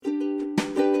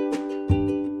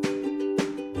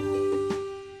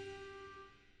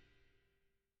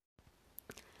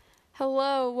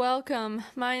Hello, welcome.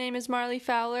 My name is Marlie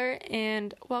Fowler,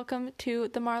 and welcome to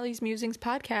the Marlie's Musings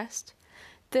podcast.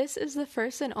 This is the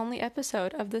first and only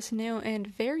episode of this new and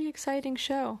very exciting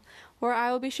show, where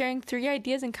I will be sharing 3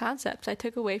 ideas and concepts I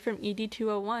took away from ED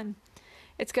 201.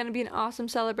 It's going to be an awesome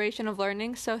celebration of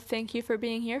learning, so thank you for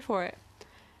being here for it.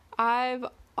 I've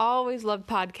always loved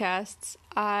podcasts.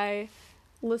 I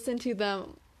listen to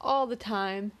them all the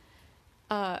time.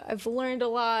 I've learned a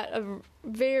lot of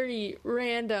very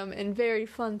random and very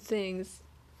fun things.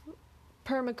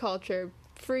 Permaculture,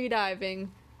 freediving,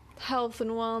 health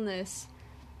and wellness.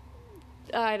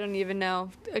 I don't even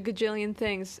know. A gajillion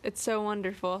things. It's so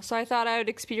wonderful. So I thought I would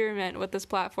experiment with this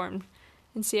platform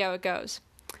and see how it goes.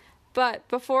 But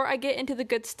before I get into the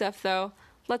good stuff, though,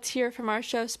 let's hear from our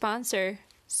show sponsor,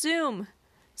 Zoom.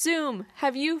 Zoom,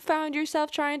 have you found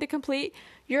yourself trying to complete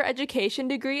your education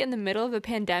degree in the middle of a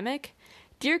pandemic?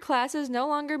 Do your classes no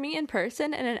longer meet in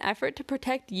person in an effort to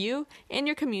protect you and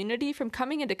your community from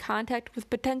coming into contact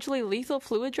with potentially lethal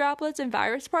fluid droplets and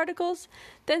virus particles?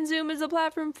 Then Zoom is the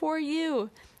platform for you.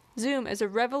 Zoom is a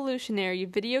revolutionary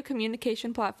video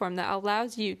communication platform that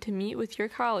allows you to meet with your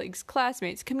colleagues,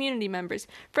 classmates, community members,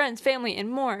 friends, family, and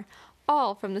more,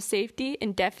 all from the safety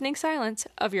and deafening silence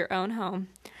of your own home.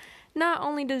 Not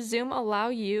only does Zoom allow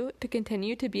you to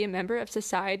continue to be a member of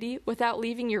society without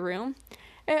leaving your room,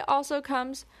 it also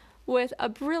comes with a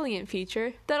brilliant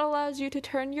feature that allows you to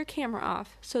turn your camera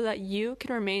off so that you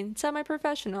can remain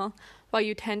semi-professional while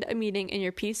you attend a meeting in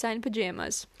your peace-sign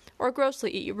pajamas or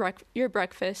grossly eat your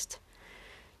breakfast.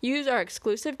 Use our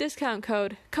exclusive discount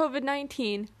code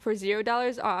COVID-19 for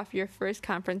 $0 off your first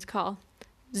conference call.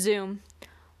 Zoom.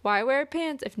 Why wear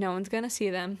pants if no one's going to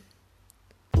see them?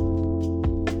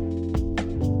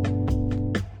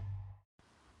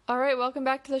 Alright, welcome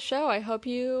back to the show. I hope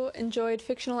you enjoyed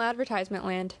fictional advertisement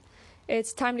land.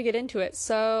 It's time to get into it,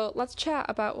 so let's chat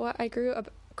about what I grew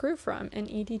from in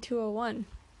ED 201.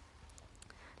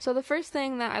 So the first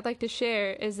thing that I'd like to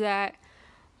share is that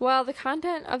while the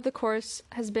content of the course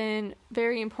has been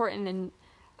very important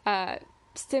and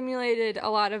stimulated a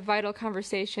lot of vital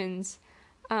conversations,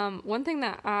 one thing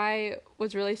that I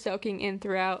was really soaking in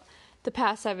throughout the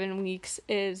past 7 weeks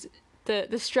is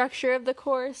the structure of the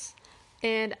course.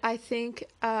 And I think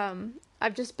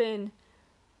I've just been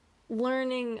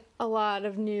learning a lot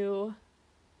of new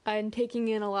and taking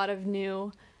in a lot of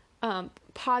new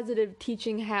positive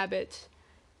teaching habits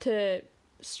to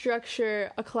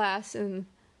structure a class and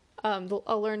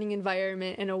a learning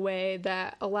environment in a way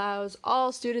that allows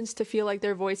all students to feel like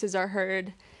their voices are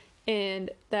heard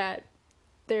and that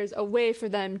there's a way for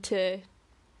them to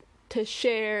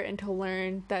share and to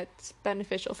learn that's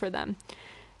beneficial for them.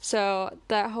 So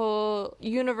that whole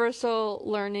universal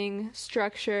learning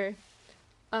structure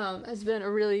has been a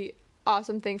really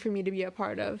awesome thing for me to be a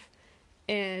part of,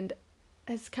 and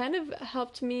has kind of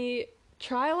helped me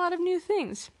try a lot of new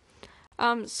things.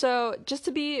 So just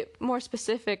to be more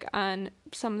specific on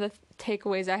some of the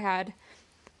takeaways I had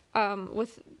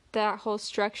with that whole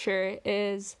structure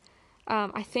is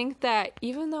I think that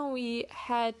even though we've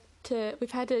had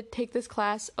to take this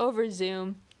class over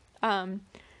Zoom,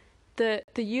 the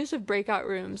use of breakout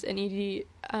rooms in ED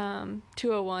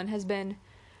 201 has been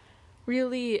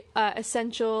really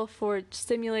essential for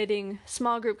stimulating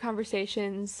small group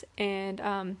conversations, and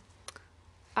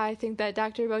I think that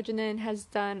Dr. Bojanin has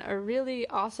done a really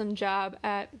awesome job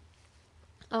at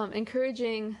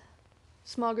encouraging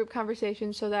small group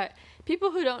conversations so that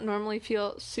people who don't normally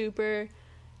feel super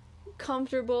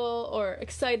comfortable or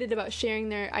excited about sharing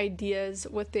their ideas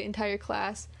with the entire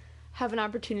class have an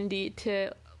opportunity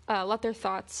to let their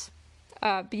thoughts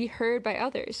be heard by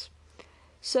others.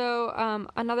 So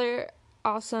another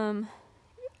awesome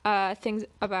thing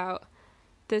about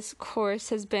this course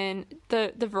has been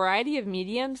the variety of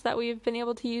mediums that we've been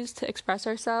able to use to express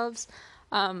ourselves.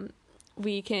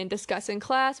 We can discuss in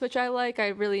class, which I like. I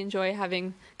really enjoy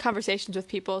having conversations with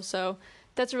people, so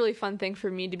that's a really fun thing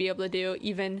for me to be able to do,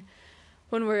 even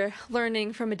when we're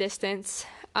learning from a distance.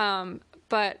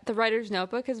 But the writer's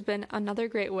notebook has been another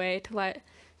great way to let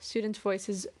students'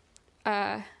 voices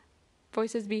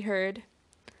be heard.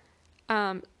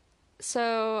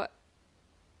 So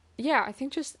yeah, I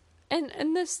think just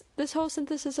and this whole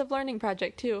synthesis of learning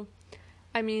project too.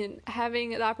 I mean,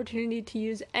 having the opportunity to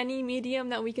use any medium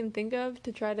that we can think of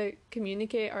to try to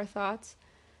communicate our thoughts.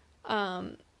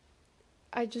 I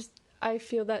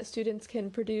feel that students can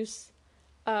produce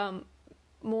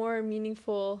more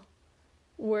meaningful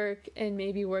work, and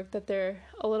maybe work that they're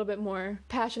a little bit more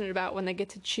passionate about when they get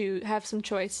to have some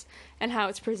choice in how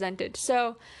it's presented.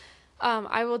 So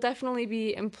I will definitely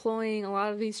be employing a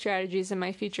lot of these strategies in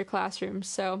my future classrooms.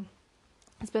 So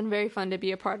it's been very fun to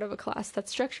be a part of a class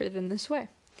that's structured in this way.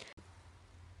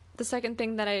 The second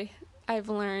thing that I've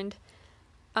learned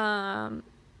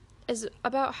is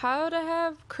about how to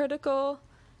have critical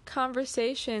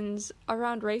conversations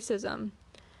around racism.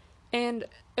 And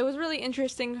it was really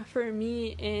interesting for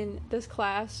me in this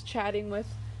class chatting with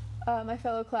my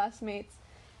fellow classmates.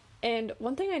 And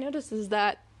one thing I noticed is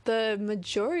that the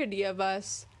majority of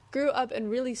us grew up in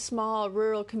really small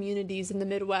rural communities in the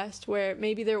Midwest where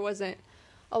maybe there wasn't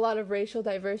a lot of racial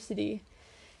diversity.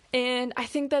 And I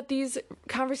think that these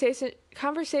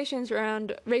conversations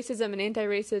around racism and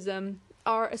anti-racism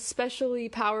are especially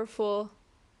powerful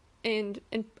and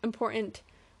important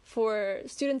for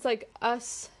students like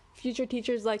us, future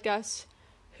teachers like us,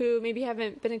 who maybe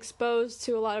haven't been exposed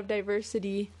to a lot of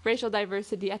diversity, racial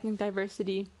diversity, ethnic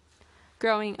diversity,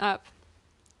 growing up.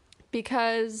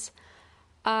 Because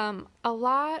a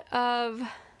lot of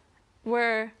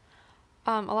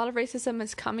racism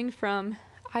is coming from,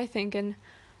 I think, in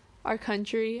our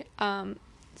country,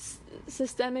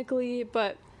 systemically,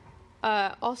 but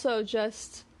also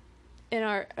just in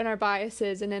our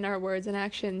biases and in our words and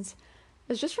actions,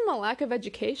 is just from a lack of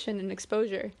education and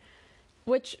exposure,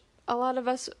 which a lot of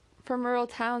us from rural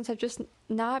towns have just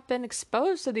not been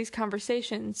exposed to these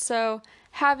conversations. So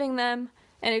having them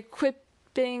and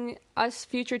equipping us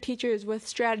future teachers with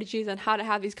strategies on how to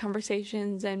have these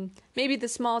conversations, and maybe the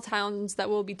small towns that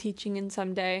we'll be teaching in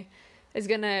someday, is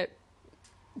going to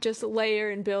just layer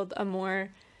and build a more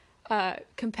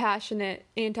compassionate,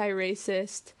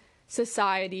 anti-racist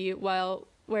society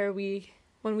when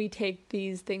we take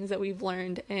these things that we've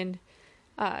learned and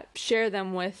share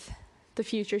them with the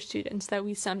future students that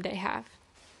we someday have.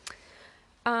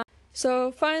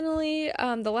 So finally,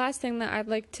 the last thing that I'd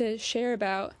like to share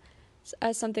about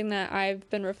as something that I've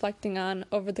been reflecting on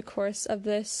over the course of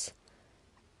this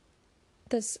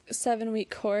 7-week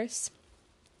course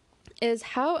is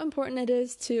how important it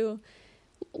is to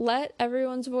let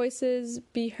everyone's voices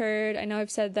be heard. I know I've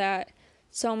said that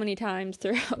so many times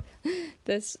throughout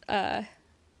this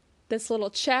little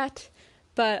chat,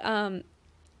 but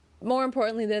more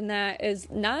importantly than that is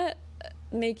not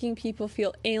making people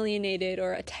feel alienated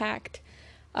or attacked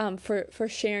for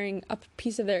sharing a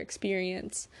piece of their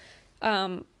experience.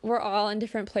 We're all in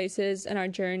different places in our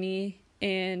journey,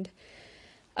 and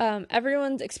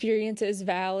everyone's experience is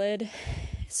valid.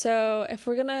 So if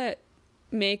we're gonna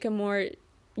make a more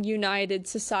united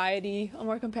society, a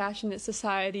more compassionate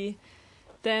society,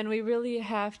 then we really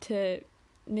have to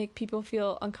make people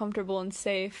feel uncomfortable and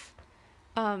safe,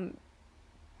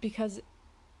 because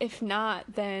if not,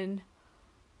 then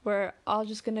we're all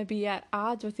just going to be at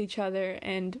odds with each other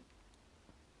and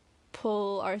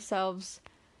push ourselves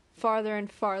farther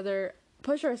and farther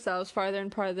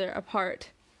apart.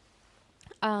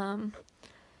 And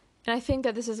I think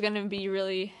that this is going to be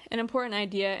really an important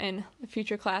idea in the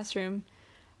future classroom,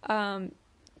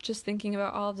 just thinking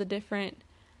about all of the different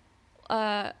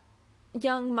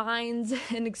young minds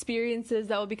and experiences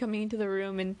that will be coming into the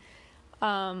room, and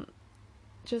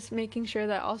just making sure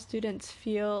that all students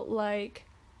feel like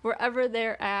wherever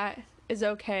they're at is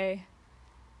okay.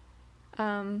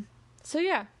 So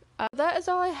yeah, that is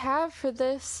all I have for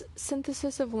this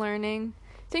synthesis of learning.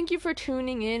 Thank you for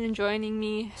tuning in and joining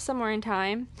me somewhere in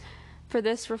time for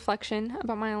this reflection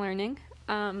about my learning.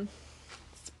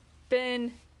 It's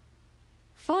been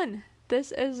fun.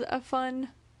 This is a fun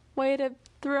way to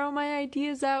throw my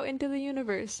ideas out into the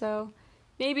universe, so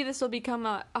maybe this will become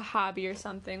a hobby or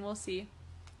something. We'll see.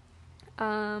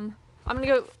 I'm gonna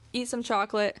go eat some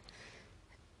chocolate.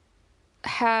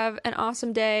 Have an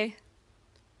awesome day.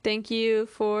 Thank you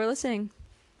for listening.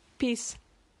 Peace.